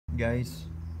Guys,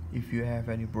 if you have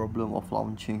any problem of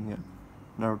launching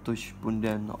Naruto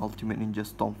Shippuden Ultimate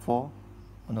Storm 4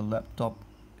 on a laptop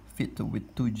fitted with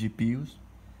 2 GPUs,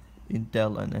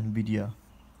 Intel and Nvidia,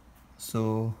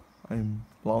 so I'm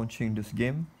launching this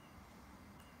game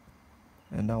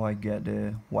and now I get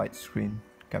the white screen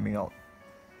coming out,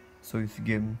 so this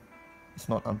game is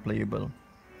not unplayable.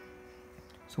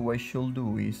 So what I should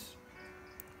do is,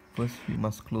 first we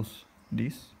must close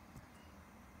this,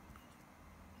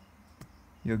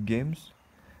 your games,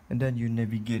 and then you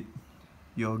navigate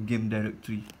your game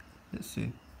directory. Let's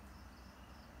say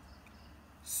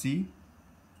C,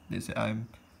 let's say I'm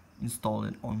installed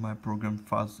it on my program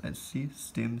files at C,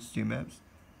 Steam apps,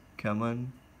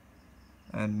 common,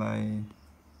 and my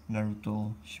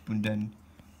Naruto Shippuden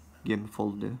game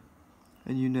folder,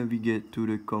 and you navigate to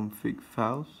the config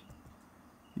files.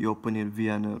 You open it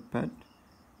via notepad.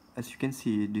 As you can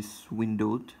see, this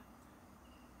window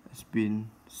has been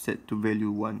set to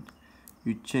value 1.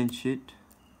 You change it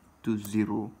to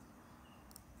 0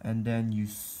 and then you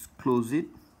close it,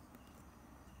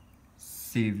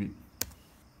 save it,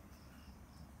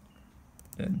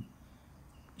 then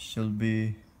it shall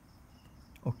be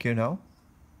okay now.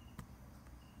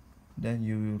 Then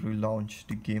you relaunch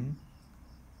the game.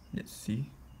 Let's see,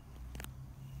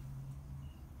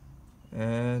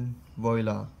 and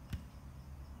voila,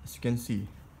 as you can see,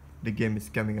 the game is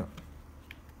coming up.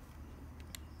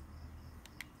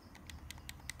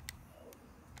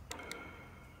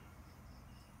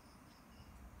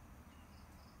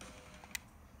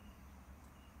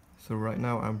 So right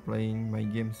now I'm playing my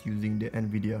games using the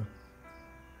Nvidia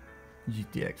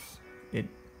GTX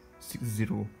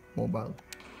 860 mobile.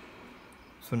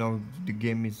 So now the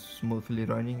game is smoothly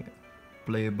running,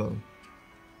 playable,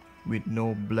 with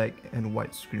no black and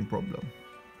white screen problem.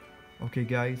 Okay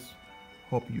guys,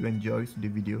 hope you enjoyed the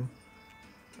video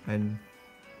and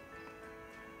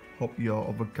hope you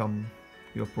overcome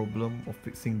your problem of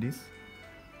fixing this.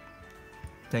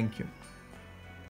 Thank you.